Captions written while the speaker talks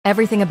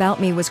Everything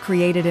about me was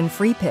created in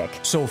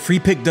Freepik. So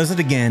Freepik does it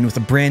again with a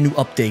brand new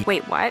update.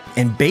 Wait, what?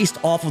 And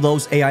based off of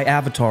those AI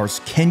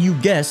avatars, can you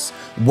guess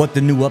what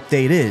the new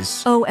update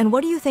is? Oh, and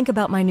what do you think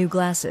about my new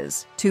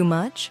glasses? Too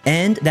much?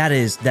 And that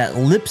is that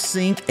lip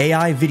sync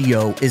AI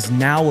video is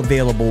now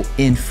available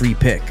in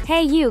Freepik.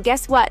 Hey you,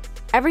 guess what?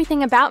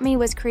 Everything about me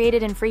was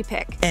created in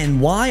Freepik.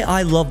 And why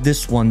I love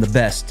this one the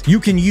best, you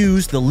can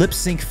use the lip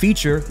sync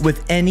feature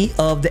with any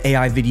of the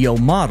AI video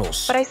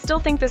models. But I still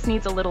think this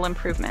needs a little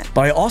improvement.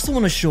 But I also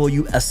want to show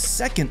you a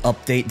second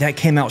update that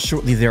came out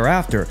shortly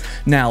thereafter.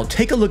 Now,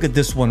 take a look at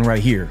this one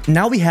right here.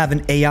 Now we have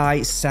an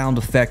AI sound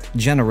effect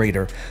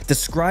generator.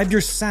 Describe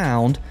your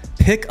sound,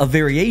 pick a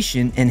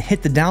variation, and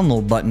hit the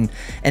download button.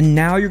 And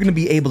now you're going to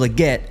be able to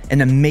get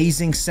an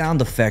amazing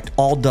sound effect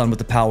all done with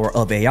the power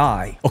of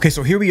AI. Okay,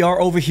 so here we are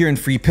over here in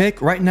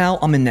Freepik. Right now,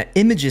 I'm in the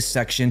images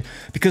section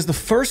because the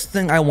first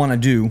thing I want to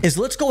do is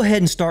let's go ahead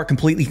and start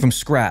completely from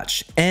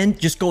scratch and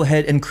just go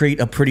ahead and create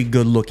a pretty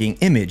good looking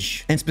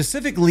image. And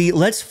specifically,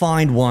 let's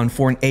find one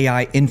for an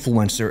AI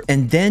influencer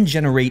and then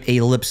generate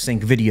a lip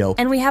sync video.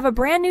 And we have a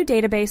brand new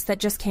database that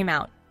just came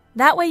out.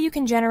 That way you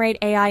can generate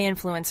AI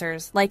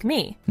influencers like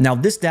me. Now,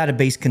 this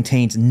database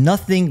contains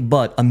nothing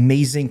but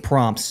amazing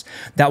prompts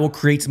that will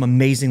create some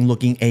amazing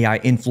looking AI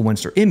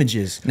influencer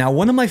images. Now,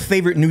 one of my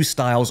favorite new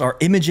styles are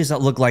images that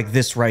look like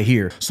this right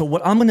here. So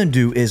what I'm gonna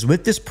do is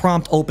with this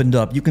prompt opened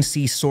up, you can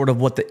see sort of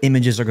what the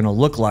images are gonna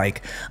look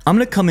like. I'm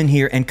gonna come in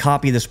here and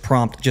copy this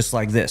prompt just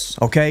like this,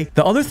 okay?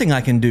 The other thing I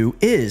can do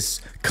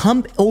is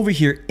come over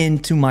here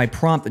into my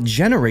prompt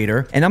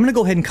generator, and I'm gonna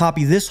go ahead and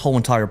copy this whole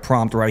entire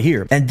prompt right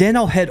here. And then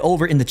I'll head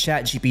over into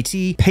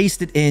ChatGPT,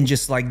 paste it in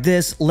just like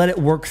this, let it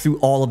work through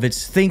all of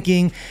its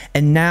thinking,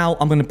 and now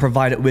I'm gonna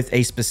provide it with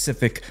a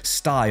specific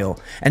style.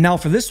 And now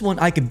for this one,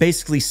 I could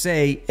basically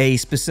say a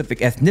specific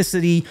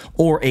ethnicity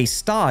or a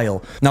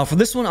style. Now for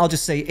this one, I'll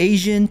just say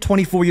Asian,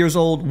 24 years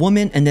old,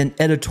 woman, and then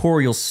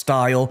editorial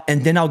style,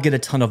 and then I'll get a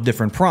ton of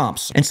different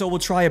prompts. And so we'll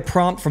try a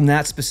prompt from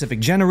that specific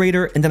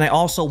generator, and then I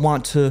also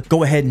want to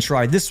go ahead and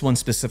try this one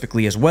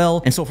specifically as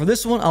well. And so for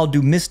this one, I'll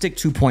do Mystic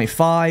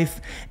 2.5,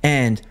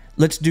 and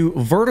let's do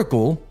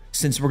vertical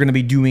since we're going to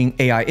be doing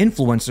AI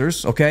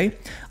influencers, okay?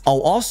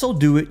 I'll also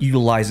do it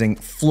utilizing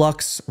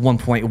Flux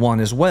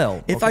 1.1 as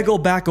well. If I go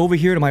back over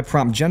here to my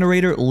prompt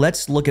generator,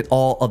 let's look at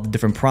all of the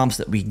different prompts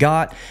that we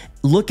got.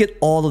 Look at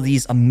all of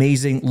these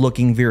amazing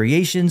looking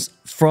variations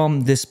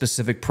from this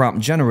specific prompt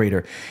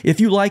generator.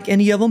 If you like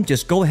any of them,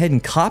 just go ahead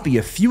and copy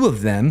a few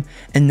of them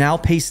and now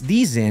paste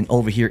these in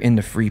over here in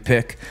the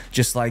Freepik,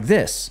 just like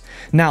this.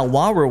 Now,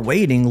 while we're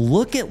waiting,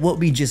 look at what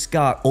we just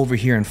got over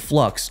here in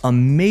Flux.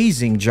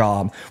 Amazing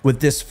job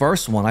with this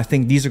first one. I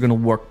think these are gonna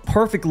work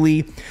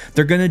perfectly.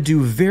 They're gonna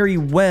do very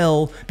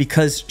well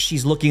because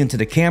she's looking into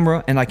the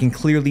camera and I can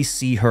clearly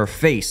see her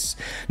face.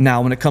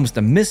 Now, when it comes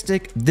to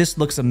Mystic, this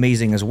looks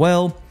amazing as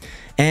well.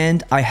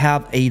 And I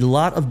have a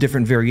lot of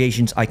different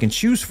variations I can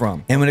choose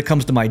from. And when it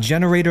comes to my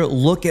generator,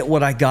 look at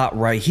what I got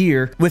right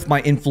here with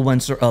my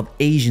influencer of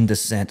Asian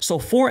descent. So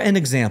for an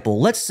example,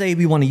 let's say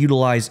we want to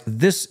utilize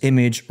this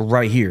image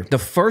right here. The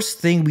first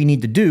thing we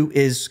need to do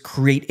is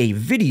create a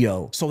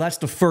video. So that's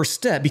the first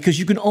step because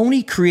you can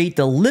only create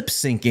the lip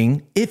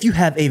syncing if you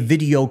have a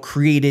video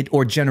created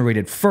or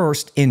generated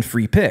first in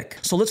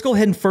Freepik. So let's go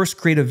ahead and first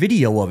create a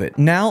video of it.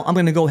 Now I'm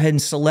going to go ahead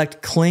and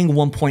select Kling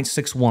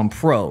 1.61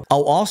 Pro.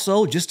 I'll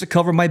also, just to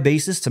cover my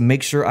bases to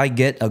make sure I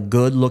get a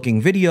good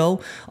looking video,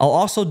 I'll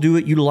also do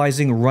it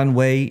utilizing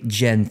Runway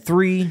Gen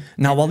 3.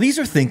 Now, while these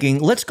are thinking,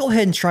 let's go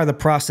ahead and try the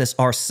process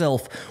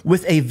ourselves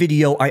with a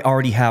video I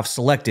already have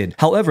selected.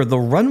 However, the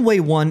Runway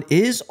one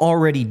is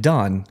already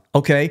done.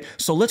 Okay,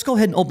 so let's go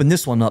ahead and open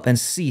this one up and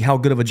see how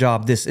good of a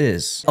job this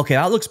is. Okay,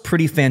 that looks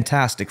pretty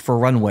fantastic for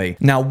Runway.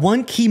 Now,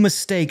 one key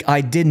mistake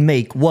I did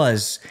make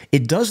was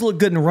it does look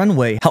good in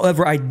Runway.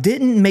 However, I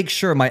didn't make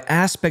sure my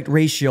aspect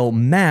ratio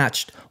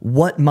matched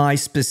what my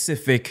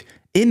specific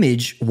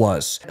image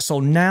was. So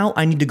now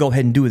I need to go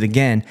ahead and do it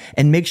again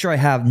and make sure I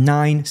have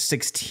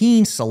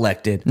 9:16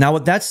 selected. Now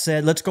with that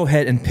said, let's go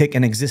ahead and pick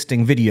an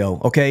existing video,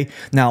 okay?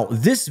 Now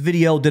this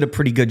video did a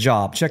pretty good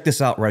job. Check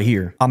this out right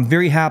here. I'm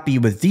very happy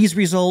with these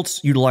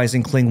results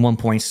utilizing Kling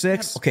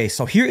 1.6. Okay,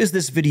 so here is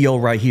this video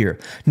right here.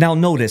 Now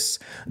notice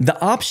the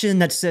option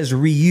that says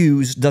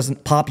reuse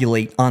doesn't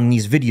populate on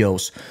these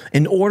videos.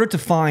 In order to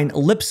find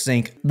lip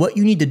sync, what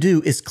you need to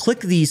do is click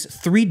these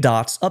three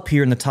dots up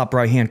here in the top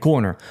right hand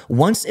corner.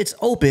 Once it's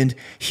opened,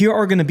 here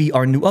are going to be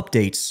our new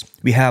updates.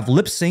 We have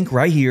lip sync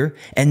right here,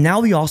 and now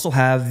we also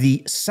have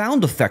the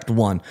sound effect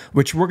one,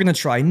 which we're going to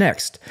try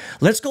next.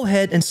 Let's go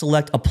ahead and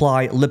select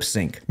apply lip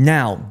sync.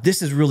 Now,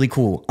 this is really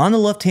cool. On the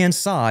left hand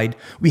side,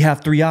 we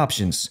have three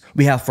options.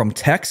 We have from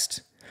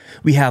text,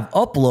 We have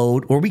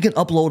upload, where we can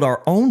upload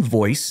our own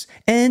voice,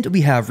 and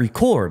we have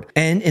record.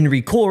 And in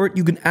record,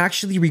 you can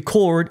actually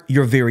record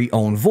your very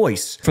own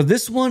voice. For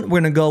this one,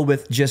 we're gonna go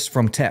with just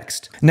from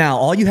text. Now,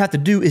 all you have to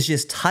do is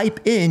just type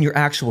in your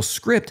actual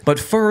script, but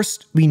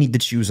first, we need to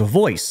choose a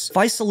voice. If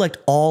I select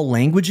all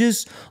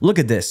languages, look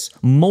at this,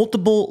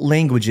 multiple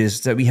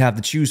languages that we have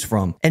to choose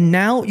from. And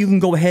now you can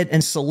go ahead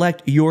and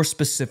select your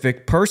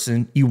specific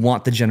person you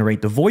want to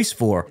generate the voice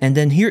for. And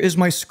then here is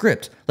my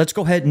script. Let's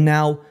go ahead and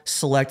now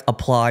select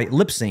apply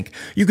lip sync.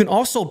 You can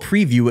also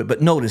preview it,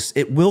 but notice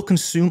it will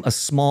consume a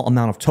small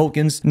amount of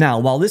tokens. Now,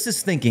 while this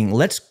is thinking,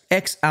 let's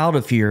X out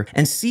of here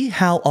and see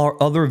how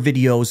our other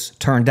videos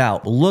turned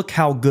out. Look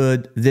how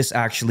good this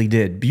actually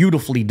did.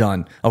 Beautifully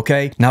done.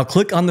 Okay. Now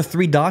click on the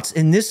 3 dots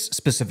in this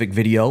specific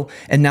video.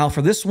 And now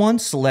for this one,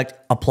 select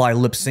apply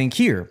lip sync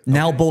here.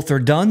 Now both are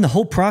done. The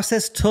whole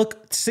process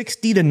took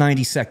 60 to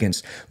 90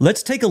 seconds.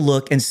 Let's take a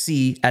look and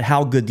see at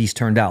how good these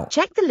turned out.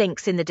 Check the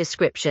links in the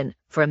description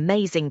for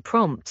amazing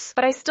prompts.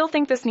 But I still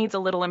think this needs a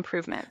little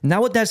improvement.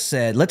 Now with that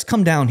said, let's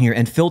come down here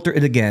and filter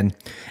it again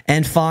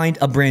and find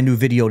a brand new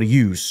video to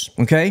use,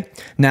 okay?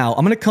 Now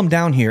I'm gonna come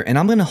down here and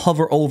I'm gonna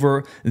hover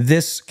over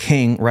this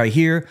king right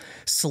here,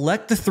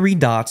 select the 3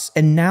 dots,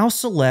 and now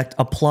select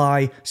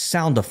apply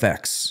sound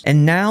effects.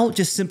 And now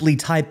just simply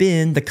type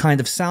in the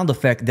kind of sound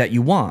effect that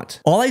you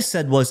want. All I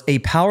said was a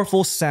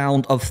powerful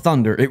sound of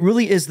thunder. It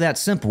really is that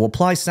simple.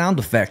 Apply sound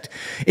effect.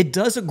 It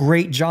does a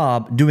great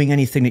job doing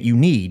anything that you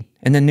need.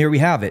 And then there we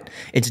have it.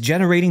 It's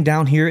generating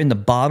down here in the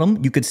bottom.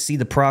 You could see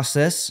the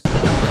process.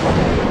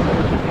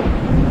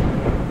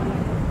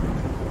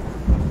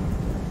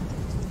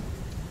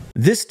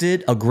 This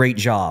did a great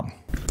job.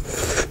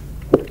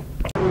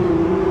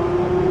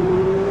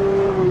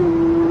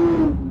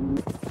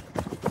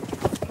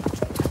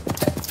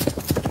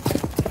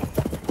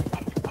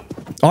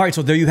 All right,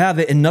 so there you have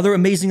it. Another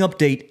amazing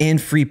update in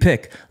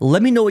Freepik.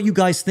 Let me know what you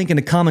guys think in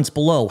the comments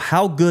below.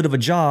 How good of a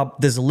job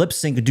does lip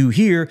sync do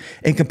here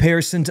in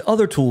comparison to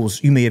other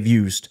tools you may have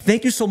used?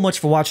 Thank you so much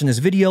for watching this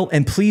video,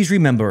 and please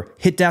remember,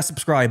 hit that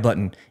subscribe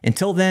button.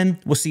 Until then,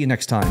 we'll see you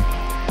next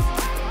time.